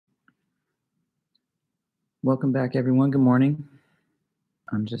Welcome back, everyone. Good morning.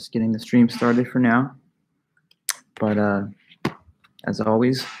 I'm just getting the stream started for now. But as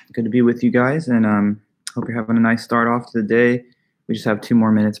always, good to be with you guys, and hope you're having a nice start off to the day. We just have 2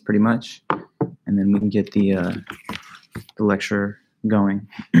 more minutes, pretty much, and then we can get the lecture going.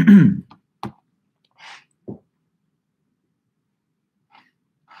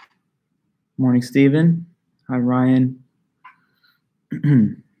 Morning, Stephen. Hi, Ryan.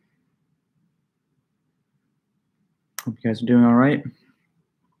 Hope you guys are doing all right.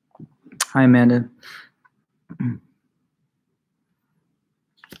 Hi, Amanda.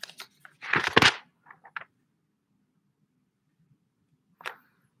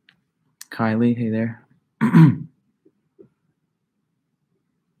 Kylie, hey there.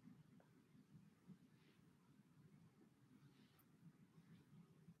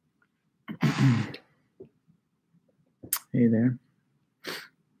 Hey there.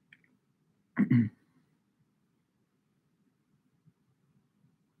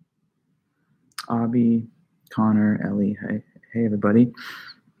 Abby, Connor, Ellie, hey everybody.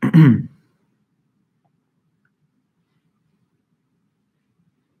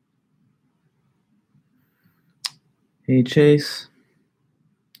 Hey Chase,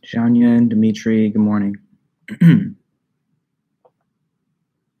 Janya and Dimitri, good morning.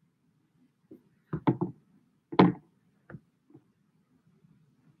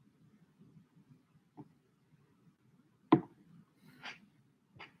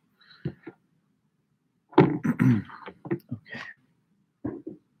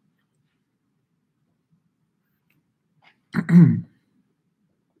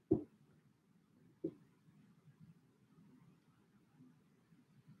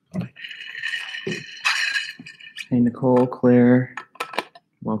 Hey Nicole, Claire,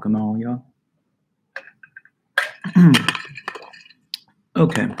 welcome all y'all.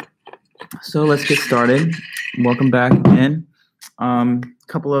 Okay, so let's get started. Welcome back again.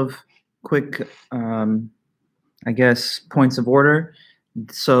 Couple of quick, I guess, points of order.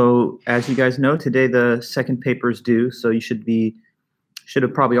 So as you guys know, today the second paper is due, so you should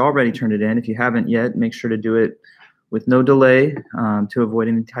have probably already turned it in. If you haven't yet, make sure to do it with no delay to avoid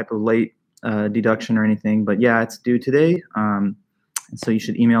any type of late deduction or anything. But yeah, it's due today, and so you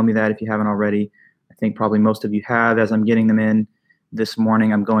should email me that if you haven't already. I think probably most of you have. As I'm getting them in this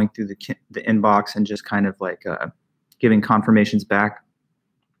morning, I'm going through the inbox and just kind of like giving confirmations back.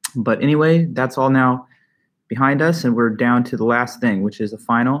 But anyway, that's all now behind us, and we're down to the last thing, which is a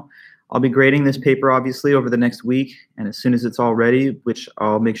final. I'll be grading this paper obviously over the next week, and as soon as it's all ready, which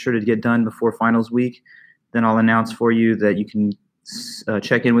I'll make sure to get done before finals week, then I'll announce for you that you can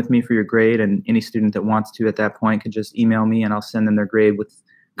check in with me for your grade, and any student that wants to at that point can just email me and I'll send them their grade with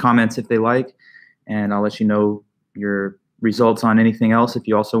comments if they like, and I'll let you know your results on anything else if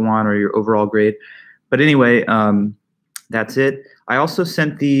you also want, or your overall grade. But anyway, that's it. I also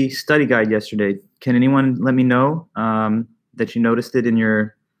sent the study guide yesterday. Can anyone let me know that you noticed it in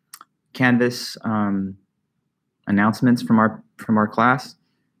your Canvas announcements from our class?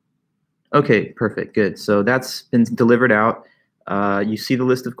 Okay, perfect, good. So that's been delivered out. You see the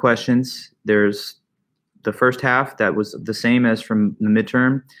list of questions. There's the first half that was the same as from the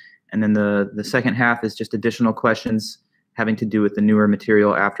midterm, and then the second half is just additional questions having to do with the newer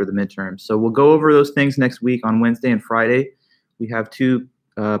material after the midterm. So we'll go over those things next week on Wednesday and Friday. We have 2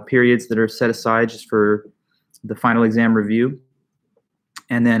 periods that are set aside just for the final exam review.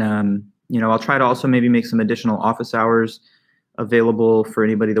 And then, I'll try to also maybe make some additional office hours available for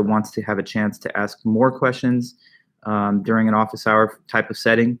anybody that wants to have a chance to ask more questions during an office hour type of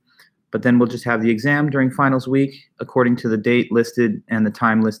setting. But then we'll just have the exam during finals week according to the date listed and the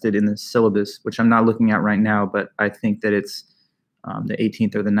time listed in the syllabus, which I'm not looking at right now, but I think that it's the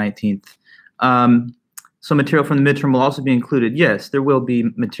 18th or the 19th. So material from the midterm will also be included. Yes, there will be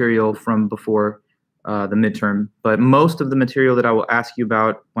material from before the midterm, but most of the material that I will ask you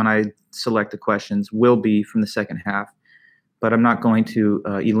about when I select the questions will be from the second half. But I'm not going to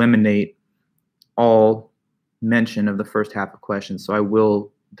eliminate all mention of the first half of questions. So I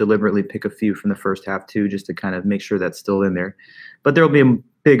will deliberately pick a few from the first half too, just to kind of make sure that's still in there. But there will be a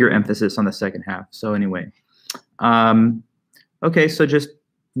bigger emphasis on the second half. So anyway, okay, so just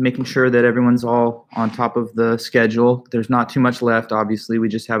making sure that everyone's all on top of the schedule. There's not too much left, obviously. We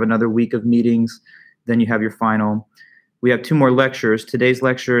just have another week of meetings. Then you have your final. We have 2 more lectures, today's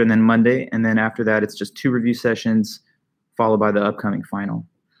lecture and then Monday. And then after that, it's just 2 review sessions followed by the upcoming final.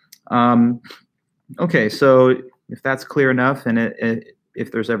 Okay, so if that's clear enough, and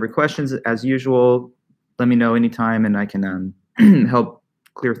if there's ever questions, as usual, let me know anytime, and I can help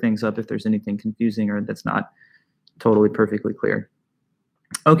clear things up if there's anything confusing or that's not totally perfectly clear.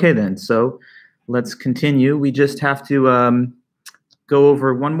 Okay then, so let's continue. We just have to go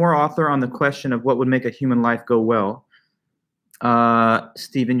over one more author on the question of what would make a human life go well.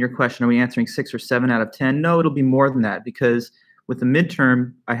 Stephen, your question, are we answering 6 or 7 out of 10? No, it'll be more than that, because with the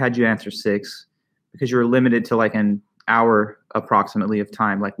midterm, I had you answer 6 because you were limited to like an hour approximately of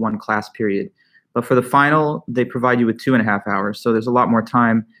time, like one class period. But for the final, they provide you with 2.5 hours. So there's a lot more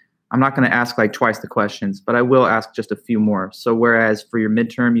time. I'm not going to ask like twice the questions, but I will ask just a few more. So whereas for your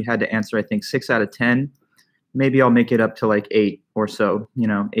midterm, you had to answer, I think, 6 out of 10, maybe I'll make it up to like 8 or so,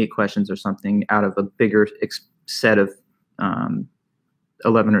 8 questions or something out of a bigger set of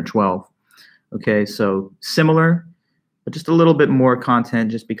 11 or 12. Okay, so similar, but just a little bit more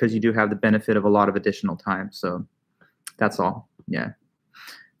content just because you do have the benefit of a lot of additional time. So that's all. Yeah,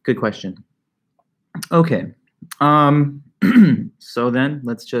 good question. Okay, so then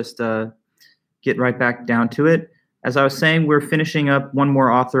let's just get right back down to it. As I was saying, we're finishing up one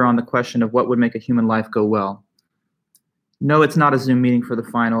more author on the question of what would make a human life go well. No, it's not a Zoom meeting for the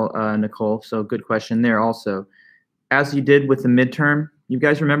final, Nicole, so good question there also. As you did with the midterm, you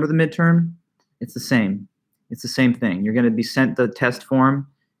guys remember the midterm? It's the same. It's the same thing. You're going to be sent the test form,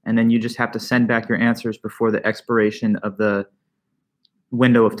 and then you just have to send back your answers before the expiration of the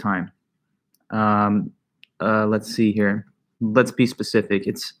window of time. Let's see here. Let's be specific.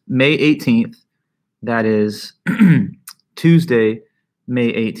 It's May 18th. That is Tuesday,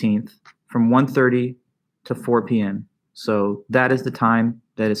 May 18th, from 1:30 to 4 p.m. So that is the time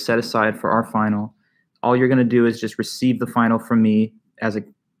that is set aside for our final. All you're going to do is just receive the final from me as a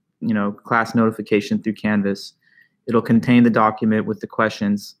class notification through Canvas. It'll contain the document with the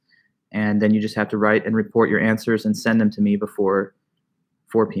questions, and then you just have to write and report your answers and send them to me before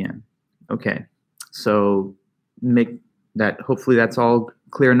 4 p.m. Okay, so hopefully that's all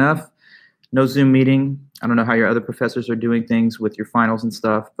clear enough. No Zoom meeting. I don't know how your other professors are doing things with your finals and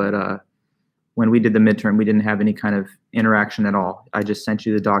stuff, but when we did the midterm, we didn't have any kind of interaction at all. I just sent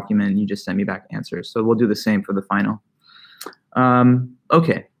you the document and you just sent me back answers. So we'll do the same for the final.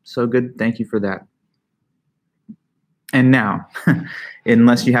 Okay, so good. Thank you for that. And now,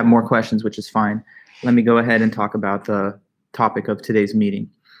 unless you have more questions, which is fine, let me go ahead and talk about the topic of today's meeting.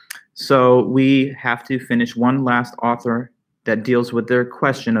 So we have to finish one last author that deals with their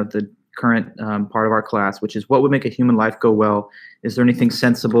question of the current part of our class, which is what would make a human life go well? Is there anything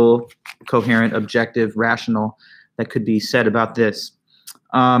sensible, coherent, objective, rational that could be said about this?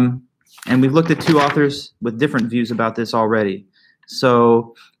 And we've looked at 2 authors with different views about this already.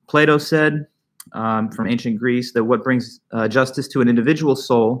 So Plato said from ancient Greece that what brings justice to an individual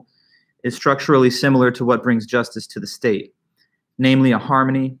soul is structurally similar to what brings justice to the state, namely a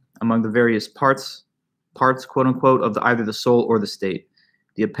harmony among the various parts, quote unquote, of either the soul or the state.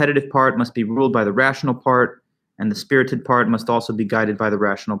 The appetitive part must be ruled by the rational part, and the spirited part must also be guided by the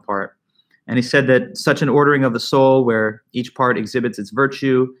rational part. And he said that such an ordering of the soul where each part exhibits its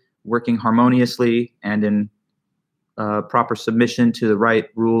virtue, working harmoniously and in proper submission to the right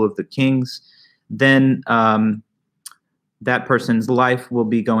rule of the kings, then that person's life will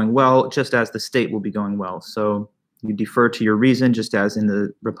be going well, just as the state will be going well. So you defer to your reason, just as in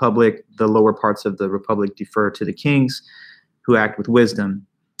the Republic, the lower parts of the Republic defer to the kings, who act with wisdom.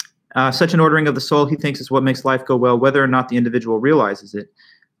 Such an ordering of the soul, he thinks, is what makes life go well, whether or not the individual realizes it.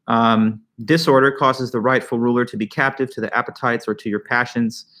 Disorder causes the rightful ruler to be captive to the appetites or to your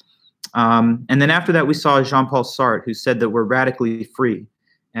passions. And then after that, we saw Jean-Paul Sartre, who said that we're radically free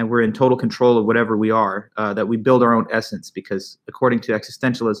and we're in total control of whatever we are, that we build our own essence, because according to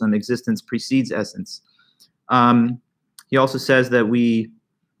existentialism, existence precedes essence. He also says that we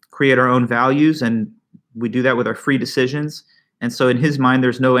create our own values, and we do that with our free decisions. And so in his mind,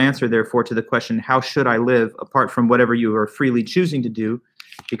 there's no answer, therefore, to the question, how should I live, apart from whatever you are freely choosing to do?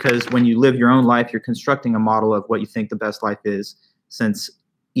 Because when you live your own life, you're constructing a model of what you think the best life is, since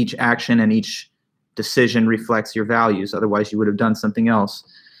each action and each decision reflects your values. Otherwise, you would have done something else.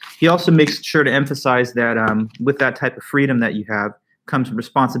 He also makes sure to emphasize that with that type of freedom that you have comes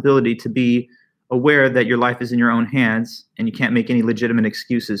responsibility to be aware that your life is in your own hands and you can't make any legitimate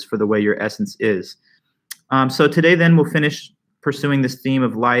excuses for the way your essence is. So today then we'll finish pursuing this theme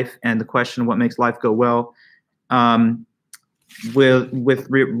of life and the question of what makes life go well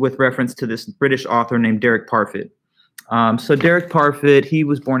with reference to this British author named Derek Parfit. So Derek Parfit, he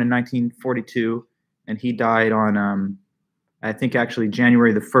was born in 1942 and he died on, I think actually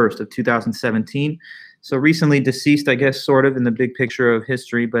January the 1st of 2017. So recently deceased, I guess, sort of in the big picture of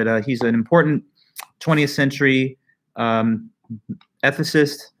history, but he's an important 20th century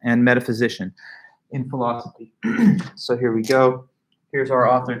ethicist and metaphysician in philosophy. So here we go. Here's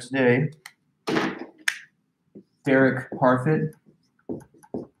our author today, Derek Parfit.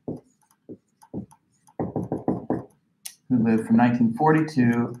 who lived from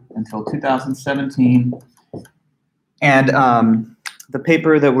 1942 until 2017. And the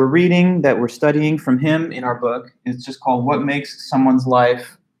paper that we're reading, that we're studying from him in our book, is just called What Makes Someone's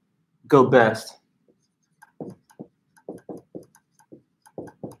Life Go Best.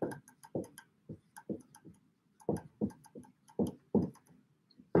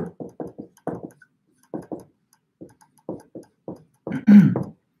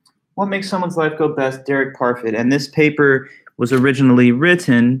 What Makes Someone's Life Go Best, Derek Parfit. And this paper was originally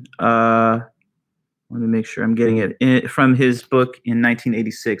written, let me make sure I'm getting it, from his book in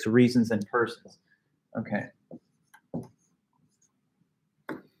 1986, Reasons and Persons. Okay.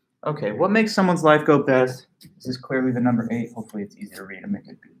 Okay, what makes someone's life go best? This is clearly the number 8. Hopefully it's easy to read and make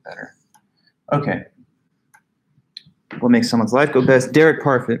it better. Okay. What makes someone's life go best? Derek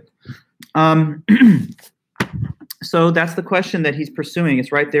Parfit. So that's the question that he's pursuing.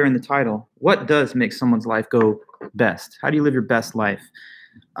 It's right there in the title. What does make someone's life go best? How do you live your best life?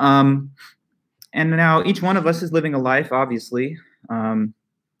 And now each one of us is living a life, obviously. And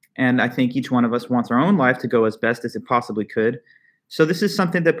I think each one of us wants our own life to go as best as it possibly could. So this is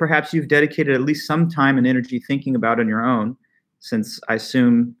something that perhaps you've dedicated at least some time and energy thinking about on your own, since I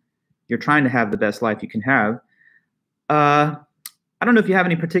assume you're trying to have the best life you can have. I don't know if you have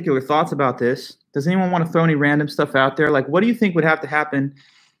any particular thoughts about this. Does anyone want to throw any random stuff out there? Like, what do you think would have to happen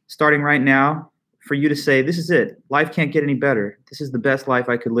starting right now for you to say, this is it, life can't get any better. This is the best life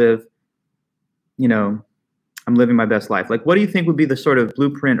I could live. You know, I'm living my best life. Like, what do you think would be the sort of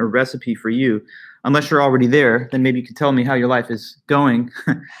blueprint or recipe for you? Unless you're already there, then maybe you could tell me how your life is going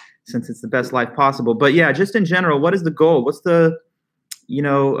since it's the best life possible. But yeah, just in general, what is the goal? What's the, you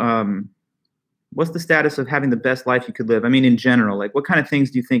know, what's the status of having the best life you could live? I mean, in general, like what kind of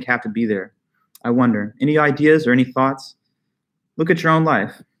things do you think have to be there? I wonder. Any ideas or any thoughts? Look at your own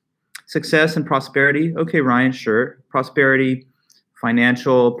life. Success and prosperity. Okay, Ryan, sure. Prosperity,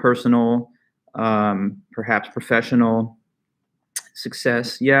 financial, personal, perhaps professional.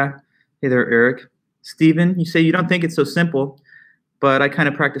 Success, yeah. Hey there, Eric. Stephen, you say you don't think it's so simple, but I kind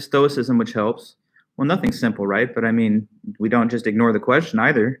of practice stoicism, which helps. Well, nothing's simple, right? But I mean, we don't just ignore the question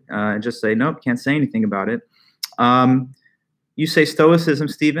either and just say, nope, can't say anything about it. You say stoicism,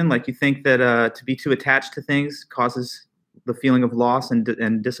 Stephen, like you think that to be too attached to things causes the feeling of loss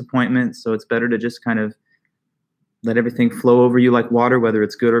and disappointment. So it's better to just kind of let everything flow over you like water, whether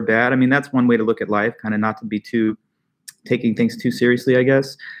it's good or bad. I mean, that's one way to look at life, kind of not to be taking things too seriously, I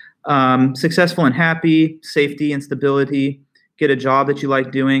guess. Successful and happy, safety and stability, get a job that you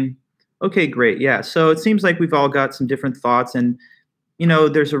like doing. Okay, great. Yeah. So it seems like we've all got some different thoughts and, you know,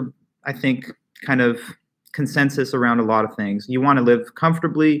 there's I think, kind of consensus around a lot of things. You want to live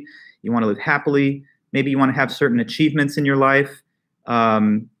comfortably. You want to live happily. Maybe you want to have certain achievements in your life.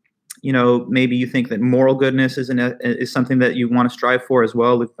 You know, maybe you think that moral goodness is something that you want to strive for as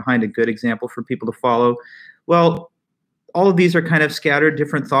well, look behind a good example for people to follow. Well, all of these are kind of scattered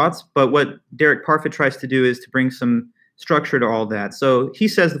different thoughts, but what Derek Parfit tries to do is to bring some structure to all that. So he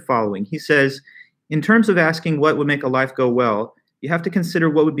says the following. He says, in terms of asking what would make a life go well, you have to consider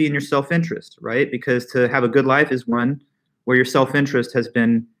what would be in your self-interest, right? Because to have a good life is one where your self-interest has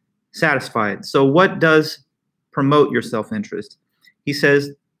been satisfied. So what does promote your self-interest? He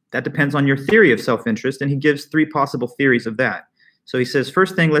says that depends on your theory of self-interest, and he gives 3 possible theories of that. So he says,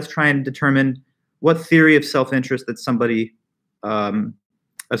 first thing, let's try and determine what theory of self-interest that somebody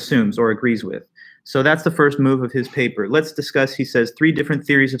assumes or agrees with. So that's the first move of his paper. Let's discuss, he says, 3 different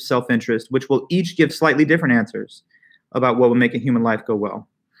theories of self-interest, which will each give slightly different answers about what will make a human life go well.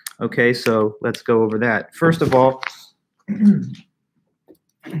 Okay, so let's go over that. First of all,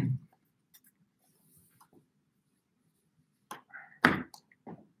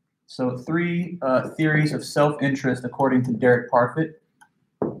 so 3 theories of self-interest according to Derek Parfit.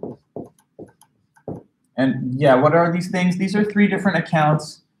 And yeah, what are these things? These are 3 different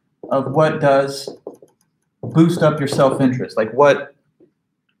accounts of what does boost up your self-interest, like what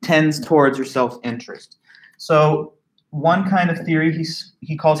tends towards your self-interest. So one kind of theory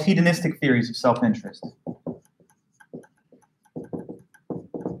he calls hedonistic theories of self-interest.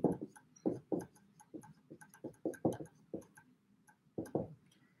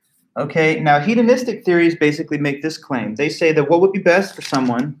 Okay, now hedonistic theories basically make this claim. They say that what would be best for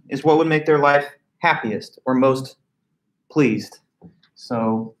someone is what would make their life happiest or most pleased.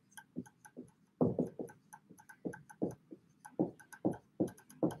 So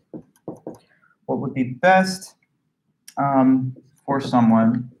what would be best for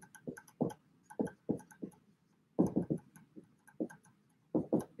someone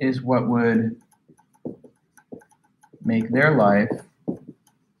is what would make their life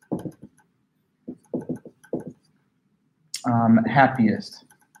happiest.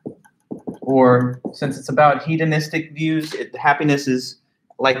 Or since it's about hedonistic views, happiness is,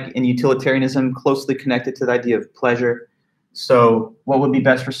 like in utilitarianism, closely connected to the idea of pleasure. So what would be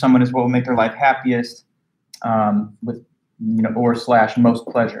best for someone is what will make their life happiest, with, or / most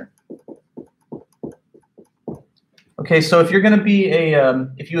pleasure. Okay, so if you're going to be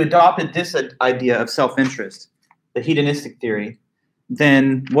if you adopted this idea of self-interest, the hedonistic theory,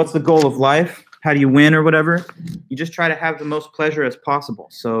 then what's the goal of life? How do you win or whatever? You just try to have the most pleasure as possible.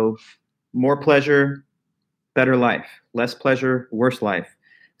 So more pleasure, better life. Less pleasure, worse life.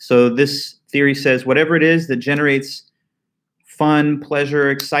 So this theory says whatever it is that generates fun, pleasure,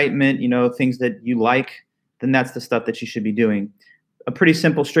 excitement, things that you like, then that's the stuff that you should be doing. A pretty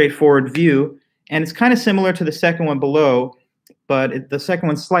simple, straightforward view. And it's kind of similar to the second one below, but the second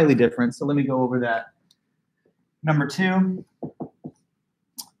one's slightly different. So let me go over that. Number 2,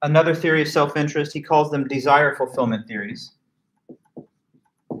 another theory of self-interest. He calls them desire fulfillment theories.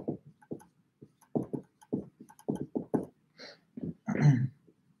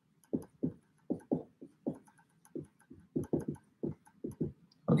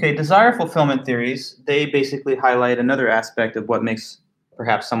 Okay, desire fulfillment theories, they basically highlight another aspect of what makes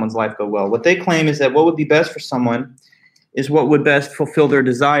perhaps someone's life go well. What they claim is that what would be best for someone is what would best fulfill their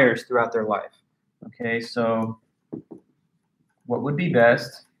desires throughout their life. Okay, so what would be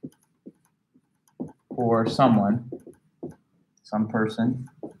best for someone, some person,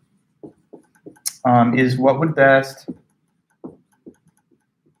 is what would best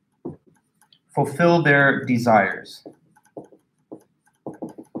fulfill their desires.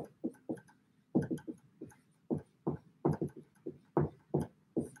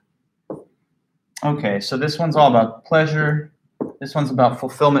 Okay, so this one's all about pleasure. This one's about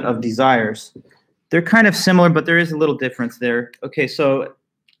fulfillment of desires. They're kind of similar, but there is a little difference there. Okay, so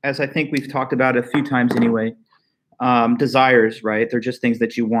as I think we've talked about a few times anyway, desires, right? They're just things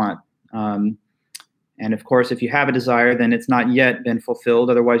that you want. And of course, if you have a desire, then it's not yet been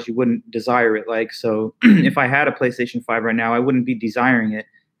fulfilled. Otherwise, you wouldn't desire it. Like, so if I had a PlayStation 5 right now, I wouldn't be desiring it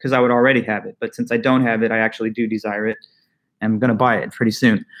because I would already have it. But since I don't have it, I actually do desire it. I'm going to buy it pretty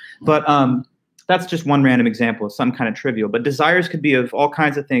soon. But that's just one random example of some kind of trivial. But desires could be of all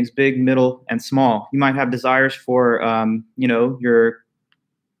kinds of things, big, middle, and small. You might have desires for, your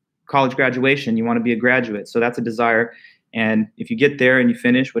college graduation. You want to be a graduate. So that's a desire. And if you get there and you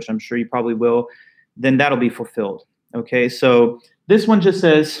finish, which I'm sure you probably will, then that'll be fulfilled. Okay, so this one just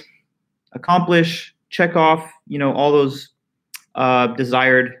says accomplish, check off, all those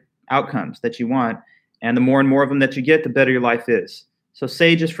desired outcomes that you want. And the more and more of them that you get, the better your life is. So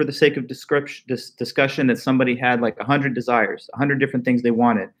say, just for the sake of discussion, that somebody had like 100 desires, 100 different things they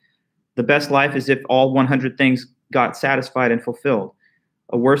wanted. The best life is if all 100 things got satisfied and fulfilled.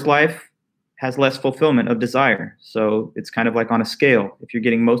 A worse life has less fulfillment of desire. So it's kind of like on a scale. If you're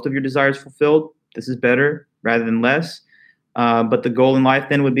getting most of your desires fulfilled, this is better rather than less. But the goal in life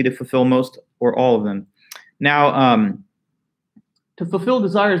then would be to fulfill most or all of them. Now, to fulfill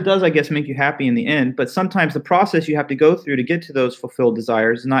desires does, I guess, make you happy in the end, but sometimes the process you have to go through to get to those fulfilled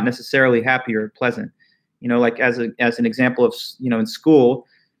desires is not necessarily happy or pleasant. Like as an example of, in school,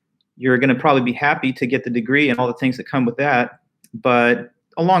 you're going to probably be happy to get the degree and all the things that come with that. But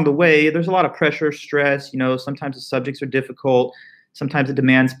along the way, there's a lot of pressure, stress. Sometimes the subjects are difficult. Sometimes the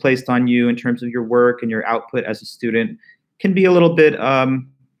demands placed on you in terms of your work and your output as a student can be a little bit,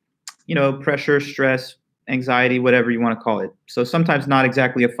 pressure, stress, anxiety, whatever you want to call it. So sometimes not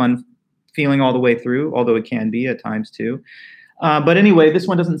exactly a fun feeling all the way through, although it can be at times too. But anyway, this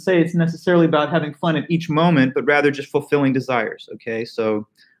one doesn't say it's necessarily about having fun at each moment, but rather just fulfilling desires. Okay, so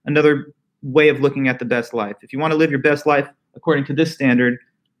another way of looking at the best life. If you want to live your best life according to this standard,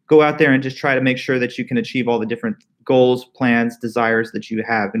 go out there and just try to make sure that you can achieve all the different goals, plans, desires that you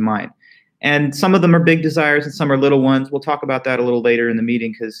have in mind. And some of them are big desires and some are little ones. We'll talk about that a little later in the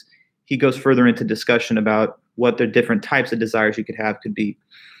meeting because he goes further into discussion about what the different types of desires you could have could be.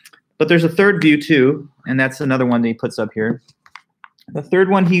 But there's a third view too, and that's another one that he puts up here. The third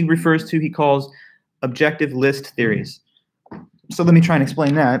one he refers to, he calls objective list theories. So let me try and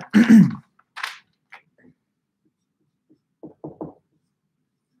explain that.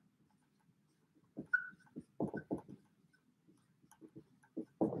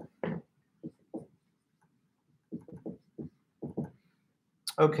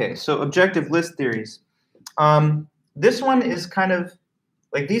 Okay, so objective list theories. This one is kind of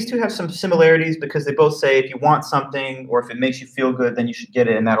like, these two have some similarities because they both say if you want something or if it makes you feel good, then you should get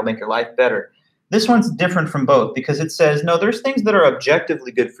it and that'll make your life better. This one's different from both because it says, no, there's things that are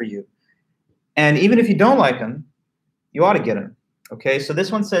objectively good for you. And even if you don't like them, you ought to get them. Okay, so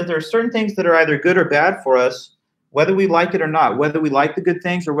this one says there are certain things that are either good or bad for us whether we like it or not, whether we like the good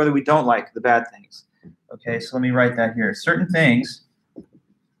things or whether we don't like the bad things. Okay, so let me write that here. Certain things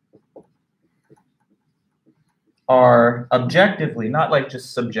are objectively, not like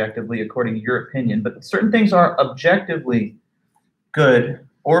just subjectively according to your opinion, but certain things are objectively good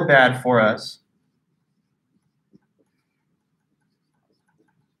or bad for us.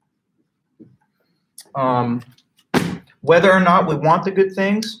 Whether or not we want the good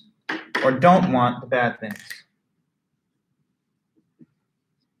things or don't want the bad things.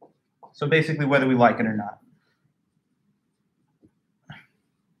 So basically whether we like it or not.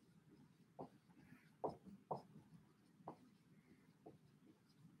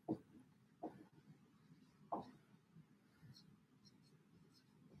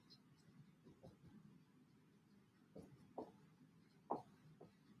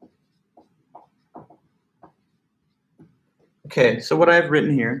 Okay, so what I've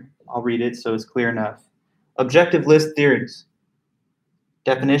written here, I'll read it so it's clear enough. Objective list theories.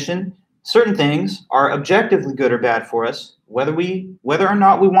 Definition: certain things are objectively good or bad for us, whether or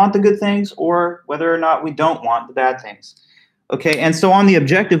not we want the good things or whether or not we don't want the bad things. Okay, and so on the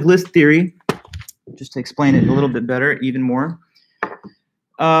objective list theory, just to explain it a little bit better, even more,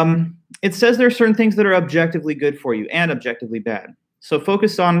 it says there are certain things that are objectively good for you and objectively bad. So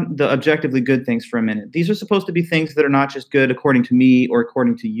focus on the objectively good things for a minute. These are supposed to be things that are not just good according to me or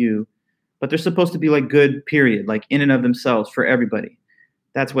according to you, but they're supposed to be like good, period, like in and of themselves for everybody.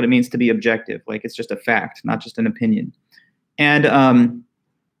 That's what it means to be objective. Like it's just a fact, not just an opinion. And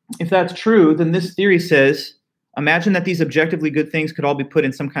if that's true, then this theory says, imagine that these objectively good things could all be put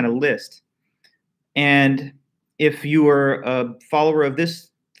in some kind of list. And if you were a follower of this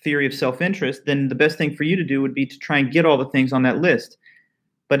theory of self-interest, then the best thing for you to do would be to try and get all the things on that list.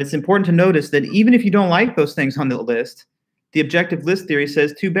 But it's important to notice that even if you don't like those things on the list, the objective list theory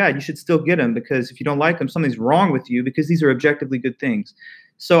says, too bad, you should still get them, because if you don't like them, something's wrong with you, because these are objectively good things.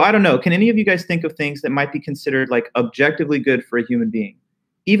 So I don't know, can any of you guys think of things that might be considered like objectively good for a human being?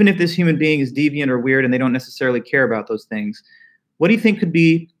 Even if this human being is deviant or weird and they don't necessarily care about those things, what do you think could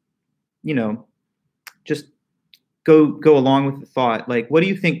be, you know, just go along with the thought. Like, what do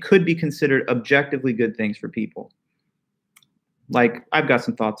you think could be considered objectively good things for people? Like, I've got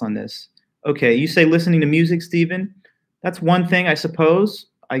some thoughts on this. Okay, you say listening to music, Stephen. That's one thing, I suppose.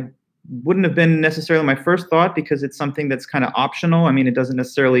 I wouldn't have been necessarily my first thought because it's something that's kind of optional. I mean, it doesn't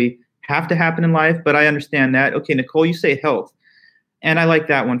necessarily have to happen in life, but I understand that. Okay, Nicole, you say health. And I like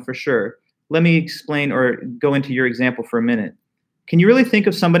that one for sure. Let me explain or go into your example for a minute. Can you really think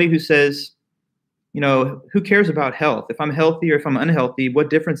of somebody who says, you know, who cares about health? If I'm healthy or if I'm unhealthy, what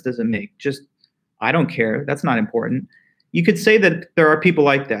difference does it make? Just, I don't care. That's not important. You could say that there are people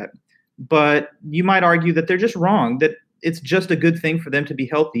like that, but you might argue that they're just wrong, that it's just a good thing for them to be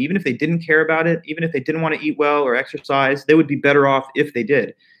healthy. Even if they didn't care about it, even if they didn't want to eat well or exercise, they would be better off if they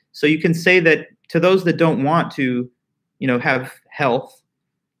did. So you can say that to those that don't want to, you know, have health,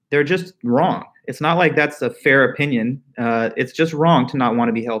 they're just wrong. It's not like that's a fair opinion. It's just wrong to not want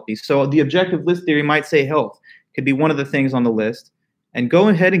to be healthy. So the objective list theory might say health could be one of the things on the list. And go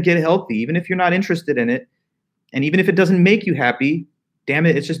ahead and get healthy, even if you're not interested in it. And even if it doesn't make you happy, damn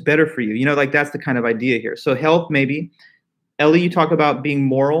it, it's just better for you. You know, like that's the kind of idea here. So health, maybe. Ellie, you talk about being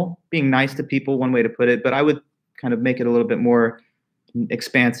moral, being nice to people, one way to put it. But I would kind of make it a little bit more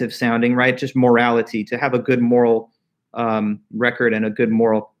expansive sounding, right? Just morality, to have a good moral record and a good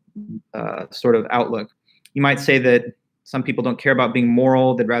moral sort of outlook. You might say that some people don't care about being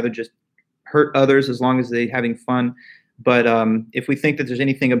moral. They'd rather just hurt others as long as they're having fun. But if we think that there's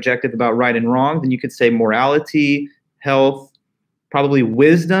anything objective about right and wrong, then you could say morality, health, probably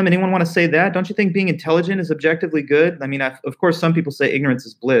wisdom. Anyone want to say that? Don't you think being intelligent is objectively good? I mean, of course, some people say ignorance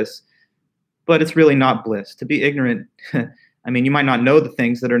is bliss, but it's really not bliss. To be ignorant, I mean, you might not know the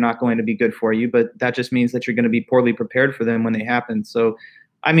things that are not going to be good for you, but that just means that you're going to be poorly prepared for them when they happen. So,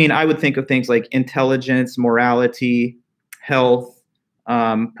 I mean, I would think of things like intelligence, morality, health,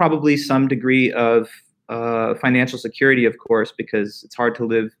 probably some degree of financial security, of course, because it's hard to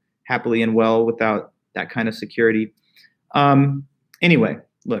live happily and well without that kind of security. Anyway,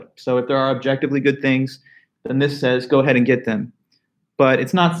 look, so if there are objectively good things, then this says go ahead and get them. But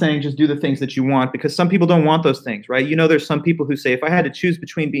it's not saying just do the things that you want, because some people don't want those things, right? You know, there's some people who say, if I had to choose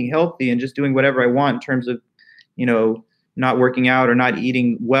between being healthy and just doing whatever I want in terms of, you know, not working out or not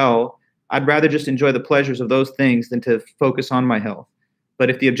eating well, I'd rather just enjoy the pleasures of those things than to focus on my health. But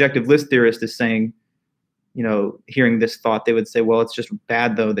if the objective list theorist is saying, you know, hearing this thought, they would say, well, it's just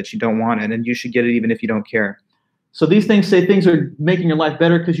bad, though, that you don't want it, and you should get it even if you don't care. So these things say things are making your life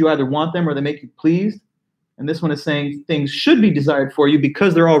better because you either want them or they make you pleased. And this one is saying things should be desired for you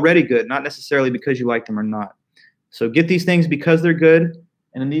because they're already good, not necessarily because you like them or not. So get these things because they're good,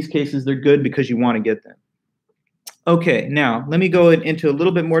 and in these cases, they're good because you want to get them. Okay, now let me go into a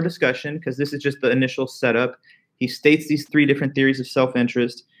little bit more discussion because this is just the initial setup. He states these 3 different theories of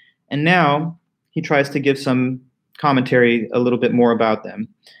self-interest, and now he tries to give some commentary a little bit more about them.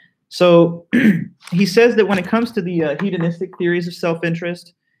 So he says that when it comes to the hedonistic theories of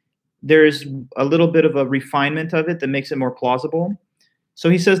self-interest, there's a little bit of a refinement of it that makes it more plausible. So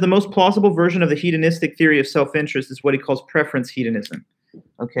he says the most plausible version of the hedonistic theory of self-interest is what he calls preference hedonism.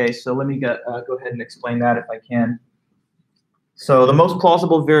 Okay, so let me go ahead and explain that if I can. So the most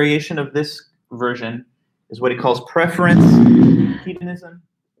plausible variation of this version is what he calls preference hedonism.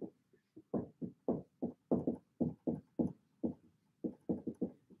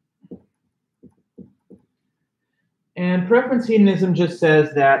 And preference hedonism just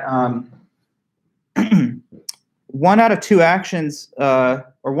says that 1 out of 2 actions or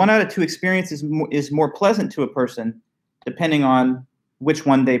 1 out of 2 experiences is more pleasant to a person depending on which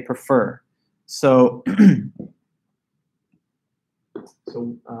one they prefer. So,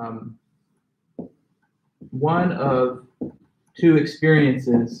 one of 2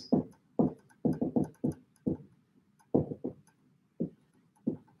 experiences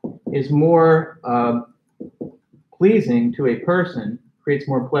is more pleasing to a person, creates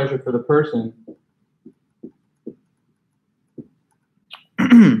more pleasure for the person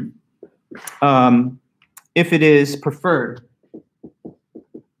if it is preferred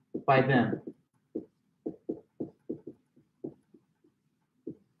by them.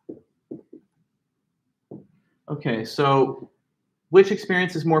 Okay, so which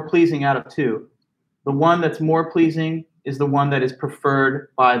experience is more pleasing out of 2? The one that's more pleasing is the one that is preferred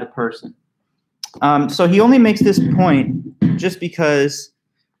by the person. So he only makes this point just because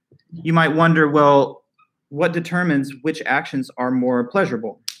you might wonder, well, what determines which actions are more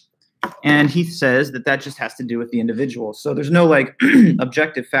pleasurable? And he says that that just has to do with the individual. So there's no like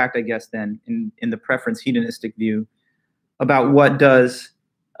objective fact, I guess, then in the preference hedonistic view about what does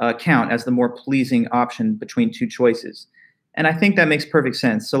count as the more pleasing option between 2 choices. And I think that makes perfect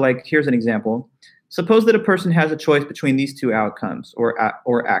sense. So like, here's an example. Suppose that a person has a choice between these 2 outcomes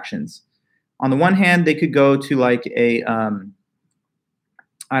or actions. On the one hand, they could go to like a,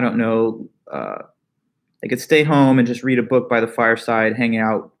 I don't know, they could stay home and just read a book by the fireside, hang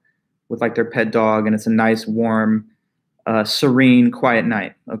out with like their pet dog, and it's a nice, warm, serene, quiet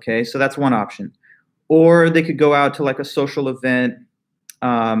night. Okay, so that's one option. Or they could go out to like a social event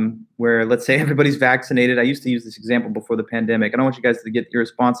where, let's say, everybody's vaccinated. I used to use this example before the pandemic. I don't want you guys to get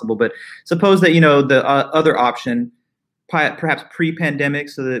irresponsible, but suppose that, you know, the other option, perhaps pre-pandemic,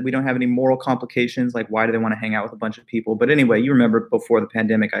 so that we don't have any moral complications, like why do they want to hang out with a bunch of people? But anyway, you remember before the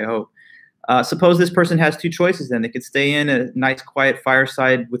pandemic, I hope. Suppose this person has 2 choices then. They could stay in a nice quiet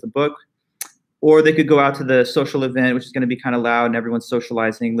fireside with a book, or they could go out to the social event, which is going to be kind of loud and everyone's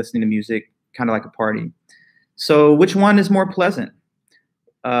socializing, listening to music, kind of like a party. So which one is more pleasant?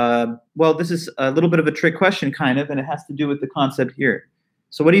 Well, this is a little bit of a trick question, kind of, and it has to do with the concept here.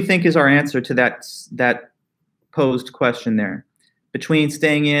 So what do you think is our answer to that posed question there? Between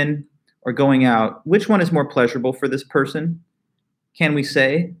staying in or going out, which one is more pleasurable for this person? Can we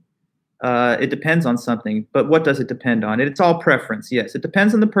say? It depends on something, but what does it depend on? It's all preference, yes. It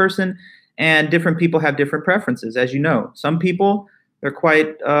depends on the person, and different people have different preferences, as you know. Some people, they're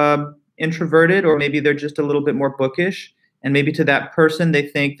quite introverted, or maybe they're just a little bit more bookish, and maybe to that person, they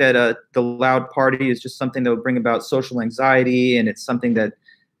think that the loud party is just something that would bring about social anxiety, and it's something that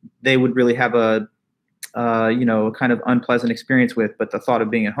they would really have a kind of unpleasant experience with, but the thought of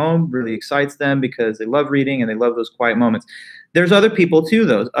being at home really excites them because they love reading and they love those quiet moments. There's other people too,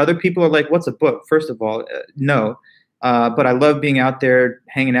 though. Other people are like, what's a book? First of all, no. But I love being out there,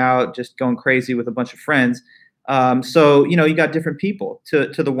 hanging out, just going crazy with a bunch of friends. So, you got different people. To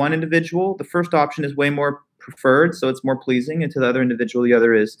the one individual, the first option is way more preferred, so it's more pleasing, and to the other individual, the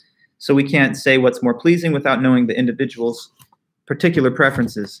other is. So we can't say what's more pleasing without knowing the individual's particular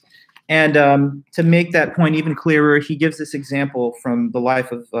preferences. And to make that point even clearer, he gives this example from the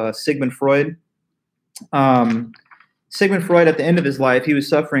life of Sigmund Freud. Sigmund Freud, at the end of his life, he was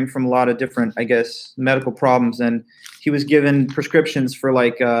suffering from a lot of different, I guess, medical problems, and he was given prescriptions for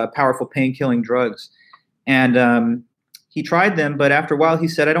like powerful pain-killing drugs. And he tried them, but after a while he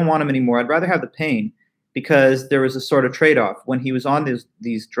said, I don't want them anymore. I'd rather have the pain, because there was a sort of trade-off. When he was on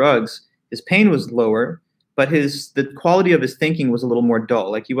these drugs, his pain was lower, but the quality of his thinking was a little more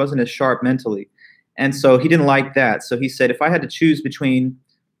dull. Like he wasn't as sharp mentally. And so he didn't like that. So he said, if I had to choose between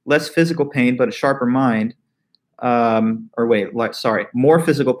less physical pain but a sharper mind, more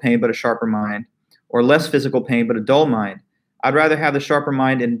physical pain but a sharper mind, or less physical pain but a dull mind, I'd rather have the sharper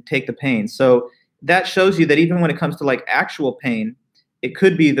mind and take the pain. So that shows you that even when it comes to like actual pain, it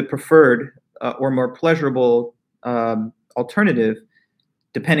could be the preferred or more pleasurable alternative,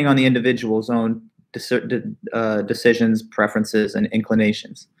 depending on the individual's own decisions, preferences, and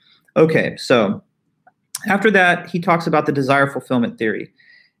inclinations. Okay, so after that, he talks about the desire fulfillment theory.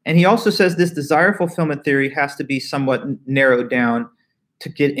 And he also says this desire fulfillment theory has to be somewhat narrowed down to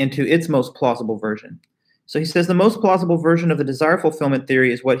get into its most plausible version. So he says the most plausible version of the desire fulfillment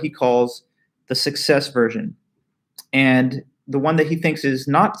theory is what he calls the success version. And the one that he thinks is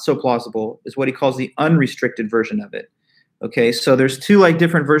not so plausible is what he calls the unrestricted version of it. Okay, so there's two like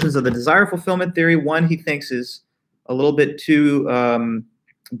different versions of the desire fulfillment theory. One he thinks is a little bit too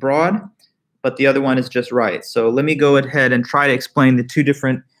broad, but the other one is just right. So let me go ahead and try to explain the two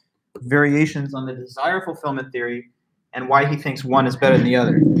different variations on the desire fulfillment theory and why he thinks one is better than the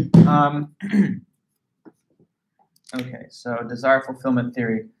other. Okay, so desire fulfillment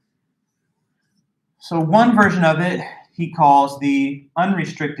theory. So one version of it he calls the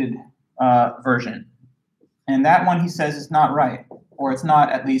unrestricted version. And that one he says is not right, or it's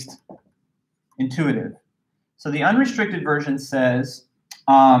not at least intuitive. So the unrestricted version says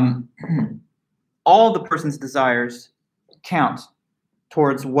all the person's desires count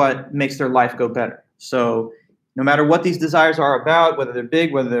towards what makes their life go better. So no matter what these desires are about, whether they're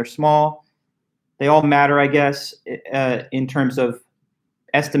big, whether they're small, they all matter, I guess, in terms of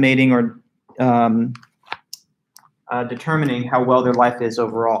estimating or determining how well their life is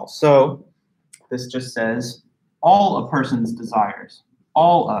overall. So this just says all a person's desires,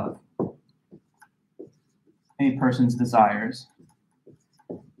 all of a person's desires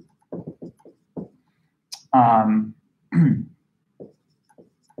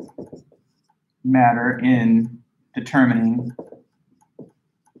matter in determining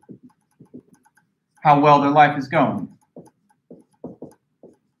how well their life is going.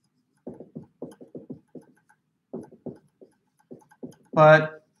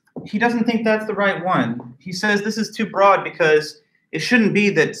 But he doesn't think that's the right one. He says this is too broad because it shouldn't be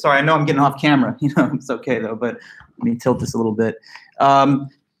that, sorry, I know I'm getting off camera. It's okay though, but let me tilt this a little bit.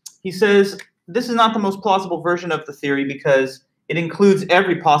 He says this is not the most plausible version of the theory because it includes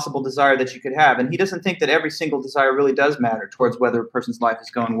every possible desire that you could have. And he doesn't think that every single desire really does matter towards whether a person's life is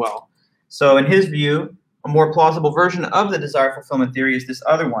going well. So in his view, a more plausible version of the desire fulfillment theory is this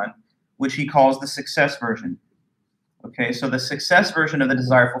other one, which he calls the success version. Okay, so the success version of the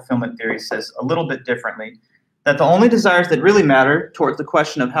desire fulfillment theory says a little bit differently, that the only desires that really matter towards the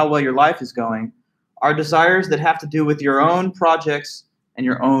question of how well your life is going are desires that have to do with your own projects and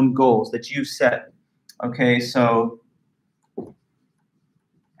your own goals that you set. Okay, so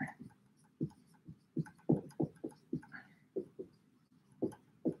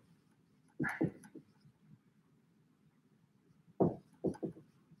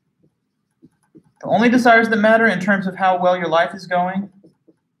the only desires that matter in terms of how well your life is going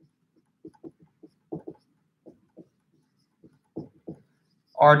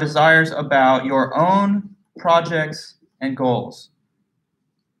are desires about your own projects and goals.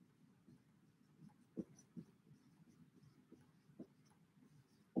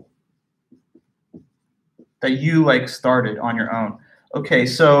 That you like started on your own. Okay,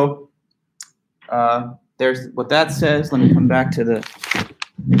 so there's what that says. Let me come back to the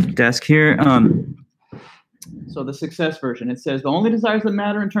desk here. So the success version, it says the only desires that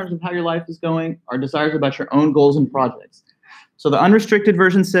matter in terms of how your life is going are desires about your own goals and projects. So the unrestricted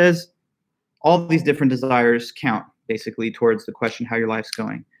version says all these different desires count basically towards the question how your life's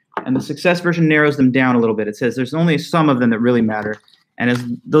going. And the success version narrows them down a little bit. It says there's only some of them that really matter,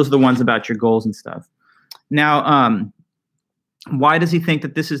 and those are the ones about your goals and stuff. Now, why does he think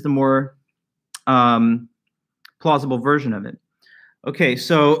that this is the more plausible version of it? Okay,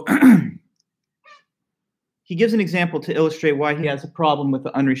 so he gives an example to illustrate why he has a problem with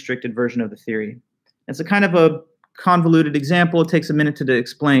the unrestricted version of the theory. It's a kind of a convoluted example. It takes a minute to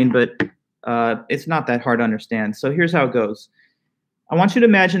explain, but it's not that hard to understand. So here's how it goes. I want you to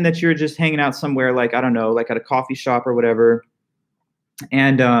imagine that you're just hanging out somewhere, like, I don't know, like at a coffee shop or whatever.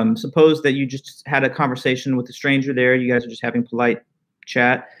 And suppose that you just had a conversation with a stranger there. You guys are just having polite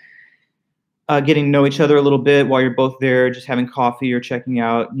chat, getting to know each other a little bit while you're both there, just having coffee or checking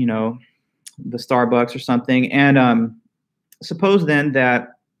out, you know, the Starbucks or something. And suppose then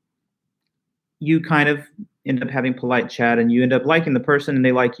that you kind of end up having polite chat and you end up liking the person and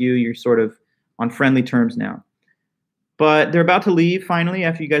they like you. You're sort of on friendly terms now. But they're about to leave finally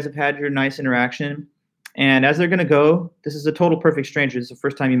after you guys have had your nice interaction. And as they're going to go, this is a total perfect stranger. It's the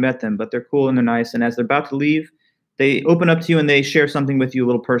first time you met them, but they're cool and they're nice. And as they're about to leave, they open up to you and they share something with you a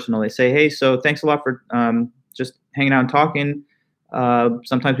little personal. They say, hey, so thanks a lot for just hanging out and talking.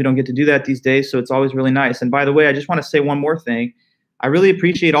 Sometimes we don't get to do that these days, so it's always really nice. And by the way, I just want to say one more thing. I really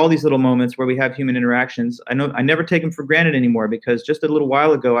appreciate all these little moments where we have human interactions. I know I never take them for granted anymore, because just a little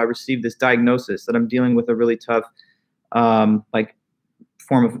while ago, I received this diagnosis that I'm dealing with a really tough, like,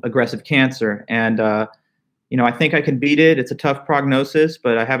 form of aggressive cancer. And, you know, I think I can beat it. It's a tough prognosis,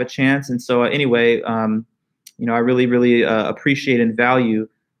 but I have a chance. And so anyway, you know, I really, really appreciate and value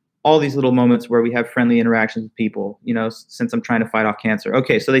all these little moments where we have friendly interactions with people, you know, since I'm trying to fight off cancer.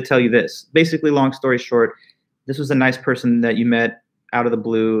 Okay, so they tell you this. Basically, long story short, this was a nice person that you met out of the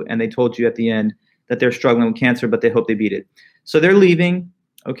blue, and they told you at the end that they're struggling with cancer, but they hope they beat it. So they're leaving,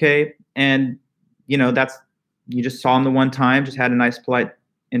 okay? And, you know, you just saw them the one time, just had a nice, polite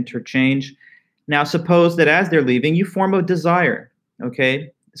interchange. Now, suppose that as they're leaving, you form a desire,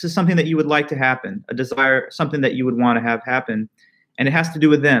 okay? This is something that you would like to happen, a desire, something that you would want to have happen. And it has to do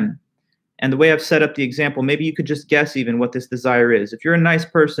with them. And the way I've set up the example, maybe you could just guess even what this desire is. If you're a nice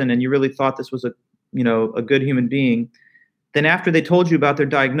person and you really thought this was a good human being, then after they told you about their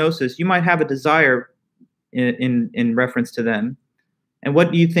diagnosis, you might have a desire in reference to them. And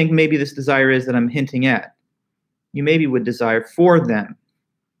what do you think maybe this desire is that I'm hinting at? You maybe would desire for them.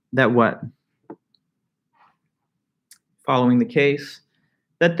 That what? Following the case,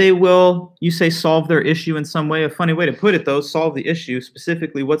 that they will, you say, solve their issue in some way. A funny way to put it, though, solve the issue.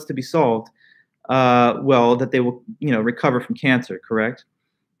 Specifically, what's to be solved? Well, that they will, you know, recover from cancer, correct?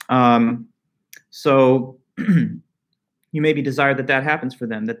 So you maybe desire that that happens for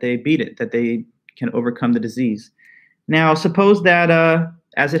them, that they beat it, that they can overcome the disease. Now, suppose that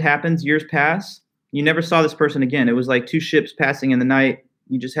as it happens, years pass, you never saw this person again. It was like two ships passing in the night.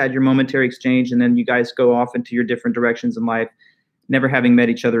 You just had your momentary exchange, and then you guys go off into your different directions in life, never having met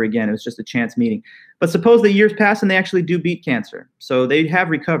each other again. It was just a chance meeting. But suppose the years pass and they actually do beat cancer. So they have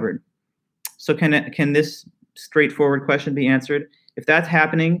recovered. So can this straightforward question be answered? If that's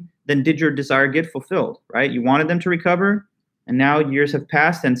happening, then did your desire get fulfilled, right? You wanted them to recover, and now years have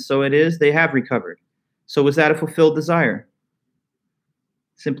passed, and so it is, they have recovered. So was that a fulfilled desire?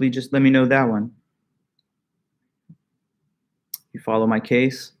 Simply just let me know that one. You follow my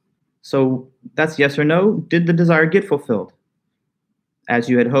case? So that's yes or no. Did the desire get fulfilled? As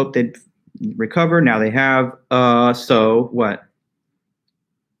you had hoped, they'd recover. Now they have. So what?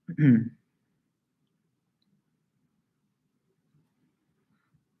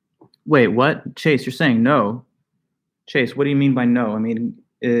 Wait, what? Chase, you're saying no. Chase, what do you mean by no? I mean,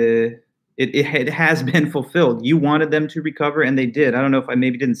 it has been fulfilled. You wanted them to recover, and they did. I don't know if I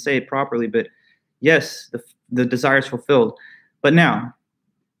maybe didn't say it properly, but yes, the desire is fulfilled. But now,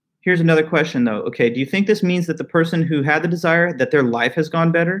 here's another question, though. Okay, do you think this means that the person who had the desire, that their life has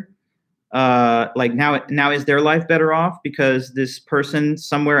gone better? Like now is their life better off because this person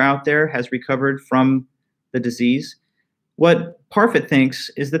somewhere out there has recovered from the disease? What Parfit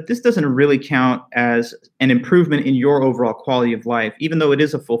thinks is that this doesn't really count as an improvement in your overall quality of life, even though it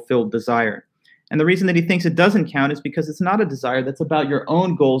is a fulfilled desire. And the reason that he thinks it doesn't count is because it's not a desire that's about your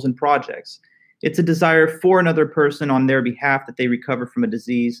own goals and projects. It's a desire for another person on their behalf that they recover from a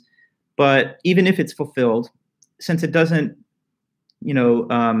disease. But even if it's fulfilled, since it doesn't,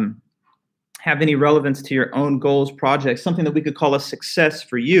 have any relevance to your own goals, projects, something that we could call a success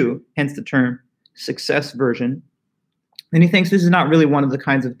for you, hence the term success version, then he thinks this is not really one of the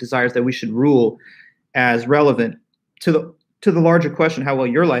kinds of desires that we should rule as relevant to the larger question, how well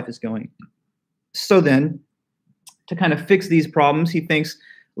your life is going. So then, to kind of fix these problems, he thinks,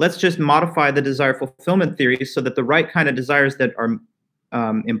 let's just modify the desire fulfillment theory so that the right kind of desires that are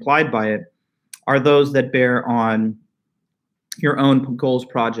implied by it are those that bear on your own goals,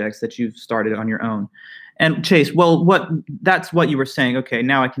 projects that you've started on your own. And Chase, well, that's what you were saying. Okay,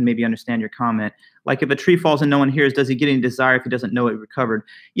 now I can maybe understand your comment. Like if a tree falls and no one hears, does he get any desire if he doesn't know it recovered?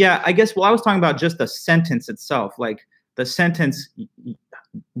 Yeah, I guess, well, I was talking about just the sentence itself. Like the sentence,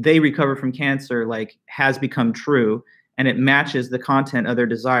 they recover from cancer, like has become true, and it matches the content of their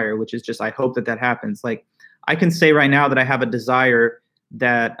desire, which is just, I hope that happens. Like I can say right now that I have a desire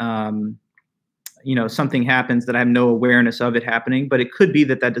that, something happens that I have no awareness of it happening, but it could be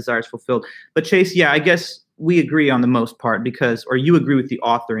that desire is fulfilled. But Chase, yeah, I guess we agree on the most part or you agree with the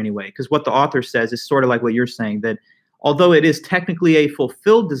author anyway, because what the author says is sort of like what you're saying, that although it is technically a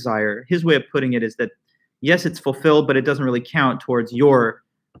fulfilled desire, his way of putting it is that, yes, it's fulfilled, but it doesn't really count towards your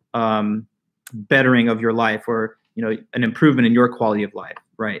bettering of your life or, an improvement in your quality of life,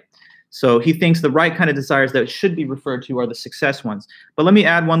 right? So he thinks the right kind of desires that should be referred to are the success ones. But let me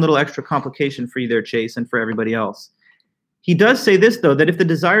add one little extra complication for you there, Chase, and for everybody else. He does say this, though, that if the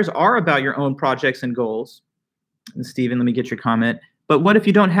desires are about your own projects and goals, and Stephen, let me get your comment, but what if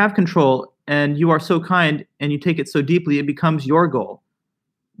you don't have control and you are so kind and you take it so deeply, it becomes your goal.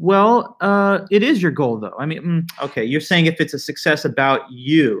 Well, it is your goal, though. I mean, okay, you're saying if it's a success about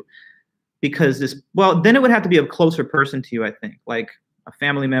you, because well, then it would have to be a closer person to you, I think, like a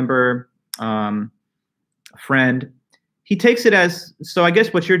family member, a friend. He takes it as, so I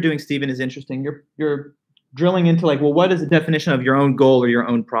guess what you're doing, Stephen, is interesting. You're drilling into like, well, what is the definition of your own goal or your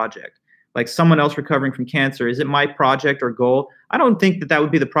own project? Like someone else recovering from cancer, is it my project or goal? I don't think that that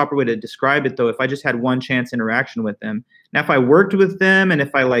would be the proper way to describe it, though, if I just had one chance interaction with them. Now, if I worked with them and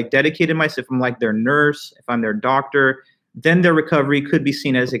if I like dedicated myself, if I'm like their nurse, if I'm their doctor, then their recovery could be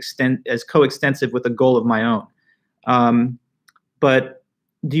seen as coextensive with a goal of my own. But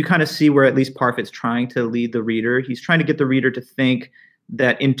do you kind of see where at least Parfit's trying to lead the reader? He's trying to get the reader to think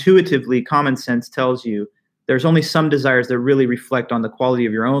that intuitively, common sense tells you there's only some desires that really reflect on the quality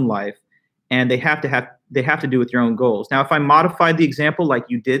of your own life, and they have to do with your own goals. Now, if I modified the example like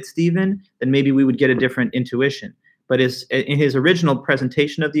you did, Stephen, then maybe we would get a different intuition. But in his original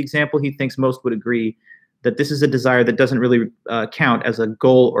presentation of the example, he thinks most would agree that this is a desire that doesn't really count as a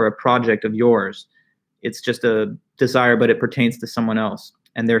goal or a project of yours. It's just a desire, but it pertains to someone else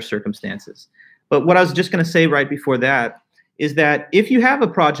and their circumstances. But what I was just going to say right before that is that if you have a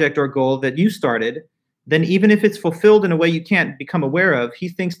project or goal that you started, then even if it's fulfilled in a way you can't become aware of, he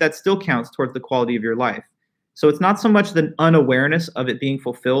thinks that still counts towards the quality of your life. So it's not so much the unawareness of it being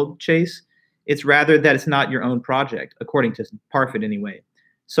fulfilled, Chase. It's rather that it's not your own project, according to Parfit anyway.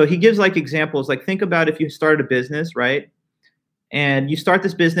 So he gives like examples, like think about if you started a business, right? And you start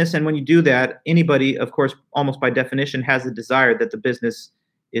this business, and when you do that, anybody, of course, almost by definition, has a desire that the business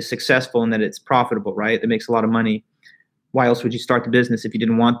is successful and that it's profitable, right? It makes a lot of money. Why else would you start the business if you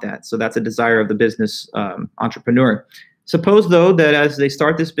didn't want that? So that's a desire of the business entrepreneur. Suppose, though, that as they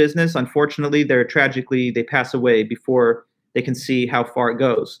start this business, unfortunately, they pass away before they can see how far it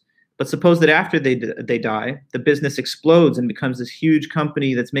goes. But suppose that after they die, the business explodes and becomes this huge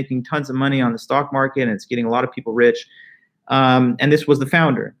company that's making tons of money on the stock market, and it's getting a lot of people rich. And this was the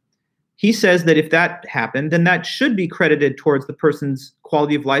founder. He says that if that happened, then that should be credited towards the person's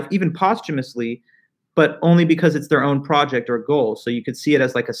quality of life, even posthumously, but only because it's their own project or goal. So you could see it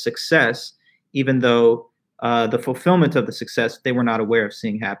as like a success, even though the fulfillment of the success they were not aware of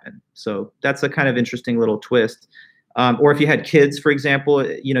seeing happen. So that's a kind of interesting little twist. Or if you had kids, for example,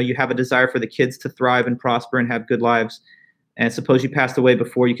 you have a desire for the kids to thrive and prosper and have good lives. And suppose you passed away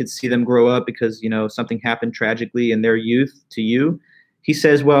before you could see them grow up because, something happened tragically in their youth to you. He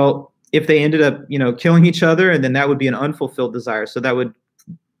says, well, if they ended up, killing each other, and then that would be an unfulfilled desire. So that would,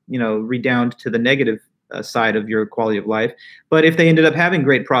 redound to the negative side of your quality of life. But if they ended up having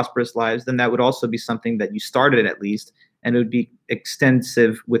great, prosperous lives, then that would also be something that you started at least, and it would be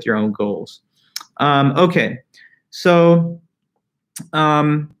extensive with your own goals. Okay. So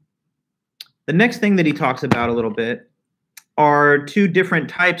the next thing that he talks about a little bit are two different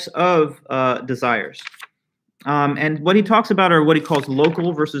types of desires. And what he talks about are what he calls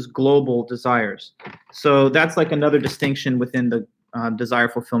local versus global desires. So that's like another distinction within the desire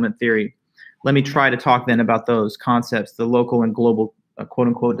fulfillment theory. Let me try to talk then about those concepts, the local and global quote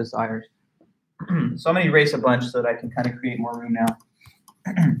unquote desires. So I'm going to erase a bunch so that I can kind of create more room now.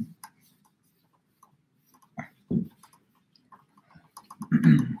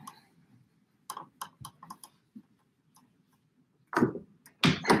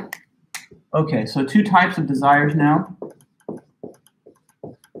 Okay, so two types of desires now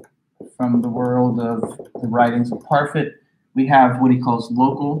from the world of the writings of Parfit. We have what he calls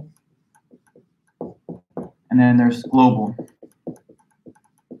local, and then there's global.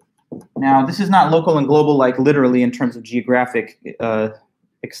 Now, this is not local and global like literally in terms of geographic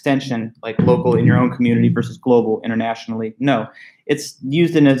extension, like local in your own community versus global internationally. No, it's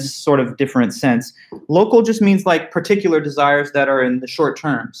used in a sort of different sense. Local just means like particular desires that are in the short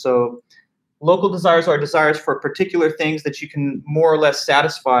term. So local desires are desires for particular things that you can more or less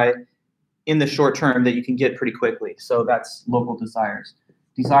satisfy in the short term that you can get pretty quickly. So that's local desires.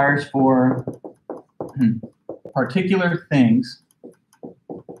 Desires for particular things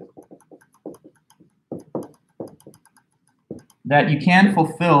that you can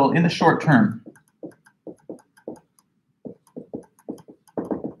fulfill in the short term.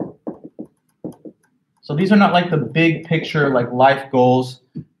 So these are not like the big picture, like life goals.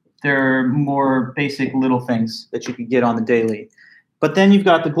 They're more basic little things that you can get on the daily. But then you've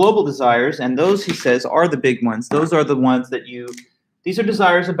got the global desires, and those, he says, are the big ones. Those are the ones that these are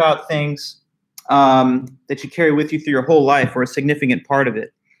desires about things that you carry with you through your whole life, or a significant part of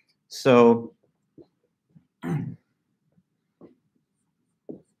it. So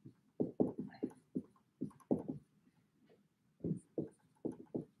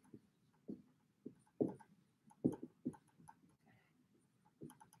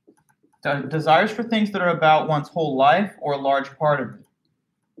Desires for things that are about one's whole life or a large part of it.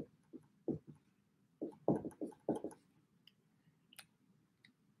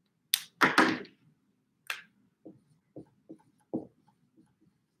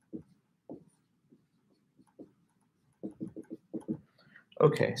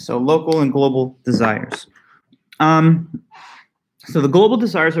 Okay, so local and global desires. So the global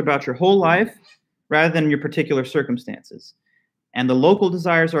desires are about your whole life rather than your particular circumstances. And the local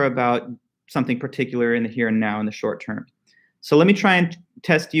desires are about something particular in the here and now in the short term. So let me try and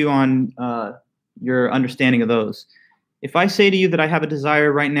test you on your understanding of those. If I say to you that I have a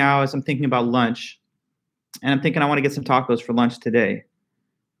desire right now as I'm thinking about lunch, and I'm thinking I want to get some tacos for lunch today,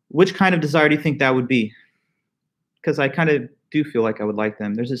 which kind of desire do you think that would be? Because I kind of do feel like I would like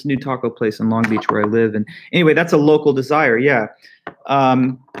them. There's this new taco place in Long Beach where I live. And anyway, that's a local desire, yeah.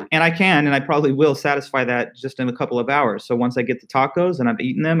 And I can, and I probably will satisfy that just in a couple of hours. So once I get the tacos and I've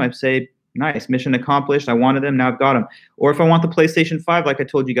eaten them, I say, nice, mission accomplished. I wanted them, now I've got them. Or if I want the PlayStation 5, like I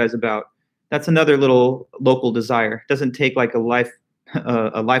told you guys about, that's another little local desire. It doesn't take like a life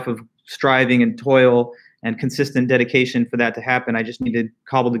of striving and toil and consistent dedication for that to happen. I just need to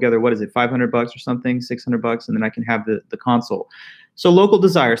cobble together, what is it, $500 or something, $600, and then I can have the console. So local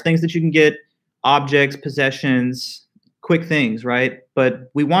desires, things that you can get, objects, possessions, quick things, right?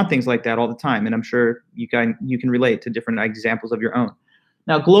 But we want things like that all the time, and I'm sure you can relate to different examples of your own.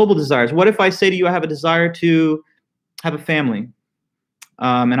 Now, global desires. What if I say to you, I have a desire to have a family,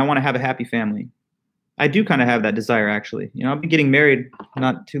 and I want to have a happy family? I do kind of have that desire, actually. You know, I'll be getting married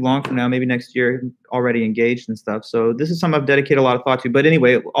not too long from now, maybe next year, already engaged and stuff. So this is something I've dedicated a lot of thought to. But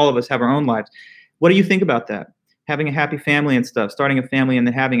anyway, all of us have our own lives. What do you think about that? Having a happy family and stuff, starting a family and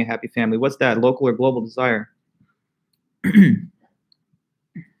then having a happy family. What's that, local or global desire?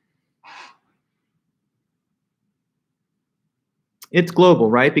 It's global,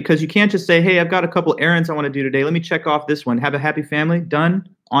 right? Because you can't just say, hey, I've got a couple errands I want to do today. Let me check off this one. Have a happy family, done,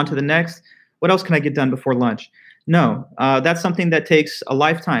 on to the next. What else can I get done before lunch? No, that's something that takes a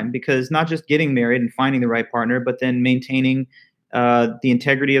lifetime, because not just getting married and finding the right partner, but then maintaining the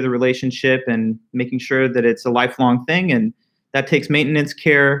integrity of the relationship and making sure that it's a lifelong thing. And that takes maintenance,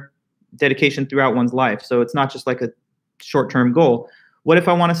 care, dedication throughout one's life. So it's not just like a short-term goal. What if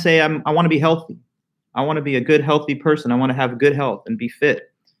I want to say I want to be healthy? I want to be a good, healthy person. I want to have good health and be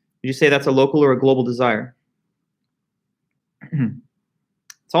fit. Would you say that's a local or a global desire?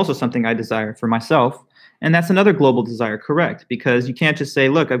 It's also something I desire for myself, and that's another global desire, correct? Because you can't just say,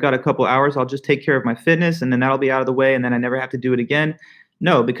 look, I've got a couple hours, I'll just take care of my fitness, and then that'll be out of the way, and then I never have to do it again.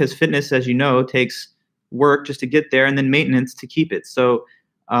 No, because fitness, as you know, takes work just to get there, and then maintenance to keep it. So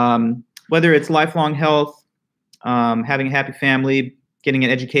whether it's lifelong health, having a happy family, getting an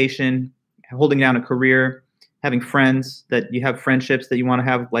education, holding down a career, having friends, that you have friendships that you want to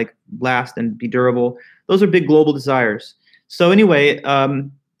have like last and be durable, those are big global desires. So anyway,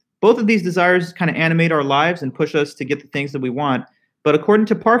 both of these desires kind of animate our lives and push us to get the things that we want. But according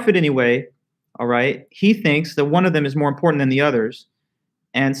to Parfit anyway, all right, he thinks that one of them is more important than the others.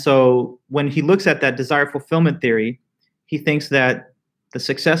 And so when he looks at that desire fulfillment theory, he thinks that the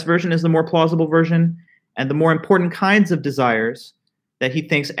success version is the more plausible version, and the more important kinds of desires that he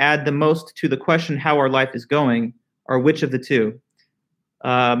thinks add the most to the question how our life is going are which of the two.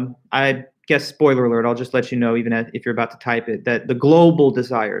 I guess, spoiler alert, I'll just let you know, even if you're about to type it, that the global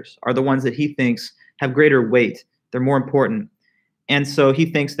desires are the ones that he thinks have greater weight. They're more important. And so he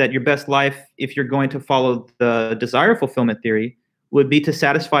thinks that your best life, if you're going to follow the desire fulfillment theory, would be to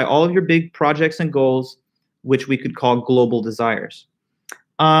satisfy all of your big projects and goals, which we could call global desires.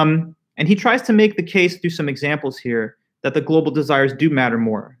 And he tries to make the case through some examples here that the global desires do matter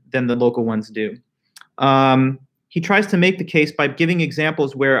more than the local ones do. He tries to make the case by giving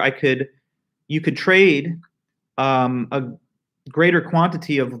examples where you could trade a greater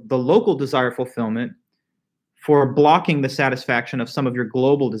quantity of the local desire fulfillment for blocking the satisfaction of some of your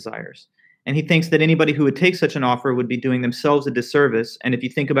global desires. And he thinks that anybody who would take such an offer would be doing themselves a disservice. And if you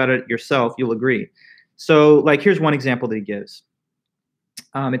think about it yourself, you'll agree. So like, here's one example that he gives.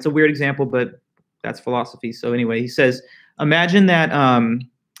 It's a weird example, but that's philosophy. So anyway, he says, imagine that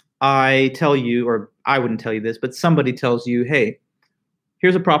I tell you, or I wouldn't tell you this, but somebody tells you, hey,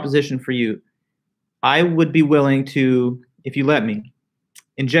 here's a proposition for you. I would be willing to, if you let me,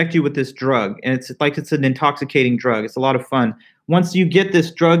 inject you with this drug. And it's an intoxicating drug. It's a lot of fun. Once you get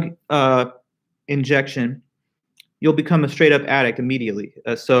this drug injection, you'll become a straight up addict immediately.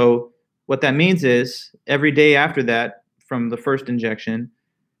 So what that means is every day after that, from the first injection,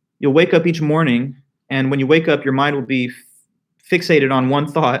 you'll wake up each morning. And when you wake up, your mind will be fixated on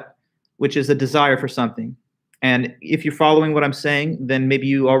one thought, which is a desire for something. And if you're following what I'm saying, then maybe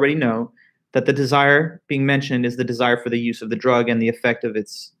you already know that the desire being mentioned is the desire for the use of the drug and the effect of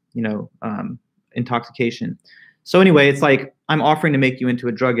its, intoxication. So anyway, it's like, I'm offering to make you into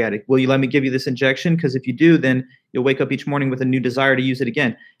a drug addict. Will you let me give you this injection? Because if you do, then you'll wake up each morning with a new desire to use it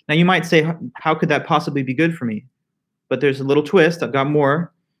again. Now you might say, how could that possibly be good for me? But there's a little twist. I've got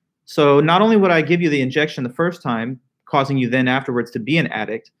more. So not only would I give you the injection the first time, causing you then afterwards to be an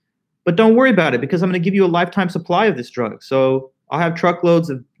addict, but don't worry about it because I'm going to give you a lifetime supply of this drug. So I'll have truckloads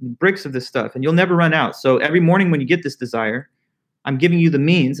of bricks of this stuff and you'll never run out. So every morning when you get this desire, I'm giving you the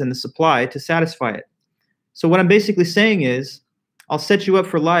means and the supply to satisfy it. So what I'm basically saying is I'll set you up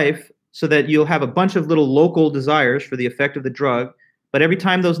for life so that you'll have a bunch of little local desires for the effect of the drug. But every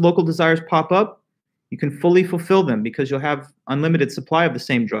time those local desires pop up, you can fully fulfill them because you'll have unlimited supply of the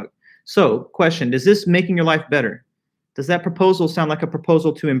same drug. So question, is this making your life better? Does that proposal sound like a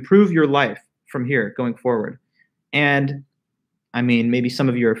proposal to improve your life from here going forward? And I mean, maybe some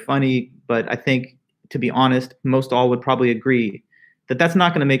of you are funny, but I think, to be honest, most all would probably agree that that's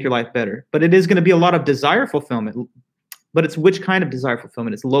not going to make your life better. But it is going to be a lot of desire fulfillment. But it's which kind of desire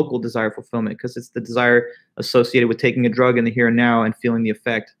fulfillment? It's local desire fulfillment because it's the desire associated with taking a drug in the here and now and feeling the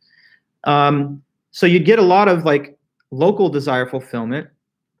effect. So you get a lot of like local desire fulfillment,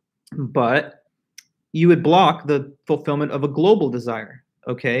 but you would block the fulfillment of a global desire.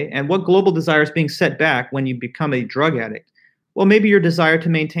 Okay, and what global desire is being set back when you become a drug addict? Well, maybe your desire to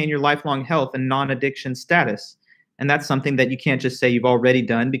maintain your lifelong health and non-addiction status. And that's something that you can't just say you've already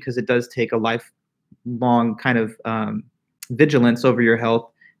done because it does take a lifelong kind of vigilance over your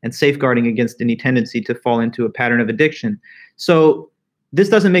health and safeguarding against any tendency to fall into a pattern of addiction. So this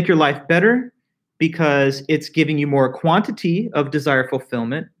doesn't make your life better because it's giving you more quantity of desire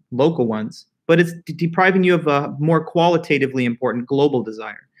fulfillment, local ones, but it's depriving you of a more qualitatively important global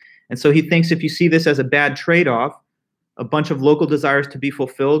desire. And so he thinks if you see this as a bad trade-off, a bunch of local desires to be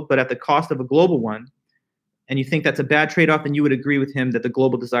fulfilled, but at the cost of a global one, and you think that's a bad trade-off, then you would agree with him that the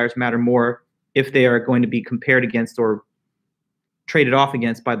global desires matter more if they are going to be compared against or traded off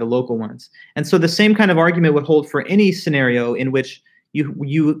against by the local ones. And so the same kind of argument would hold for any scenario in which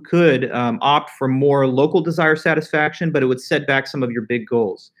you could opt for more local desire satisfaction, but it would set back some of your big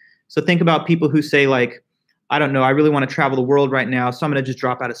goals. So think about people who say like, I don't know, I really want to travel the world right now, so I'm going to just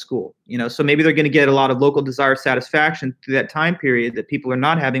drop out of school. So maybe they're going to get a lot of local desire satisfaction through that time period that people are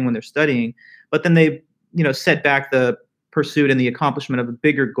not having when they're studying, but then they set back the pursuit and the accomplishment of a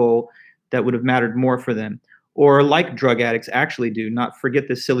bigger goal that would have mattered more for them. Or like drug addicts actually do, not forget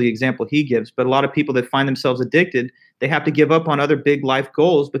this silly example he gives, but a lot of people that find themselves addicted, they have to give up on other big life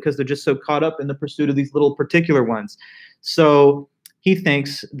goals because they're just so caught up in the pursuit of these little particular ones. So he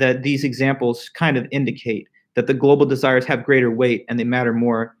thinks that these examples kind of indicate that the global desires have greater weight and they matter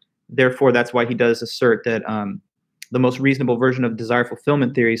more. Therefore, that's why he does assert that the most reasonable version of desire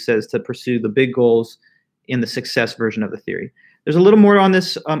fulfillment theory says to pursue the big goals in the success version of the theory. There's a little more on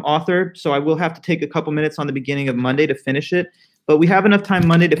this author, so I will have to take a couple minutes on the beginning of Monday to finish it. But we have enough time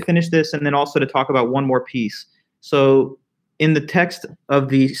Monday to finish this and then also to talk about one more piece. So in the text of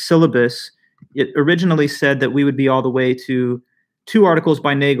the syllabus, it originally said that we would be all the way to 2 articles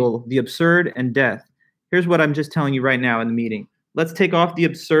by Nagel, The Absurd and Death. Here's what I'm just telling you right now in the meeting. Let's take off The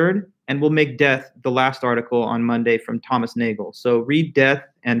Absurd and we'll make Death the last article on Monday from Thomas Nagel. So read Death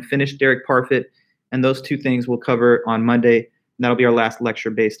and finish Derek Parfit, and those 2 things we'll cover on Monday. And that'll be our last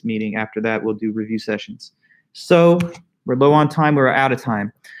lecture-based meeting. After that, we'll do review sessions. So we're low on time. We're out of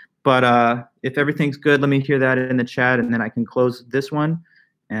time. But if everything's good, let me hear that in the chat, and then I can close this one.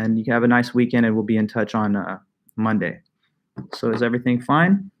 And you can have a nice weekend, and we'll be in touch on Monday. So is everything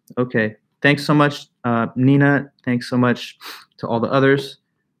fine? Okay. Thanks so much, Nina. Thanks so much to all the others.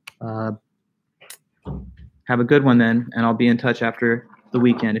 Have a good one then, and I'll be in touch after the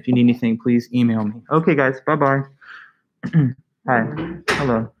weekend. If you need anything, please email me. Okay, guys. Bye-bye. Hi.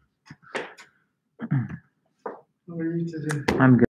 Hello. How are you today? I'm good.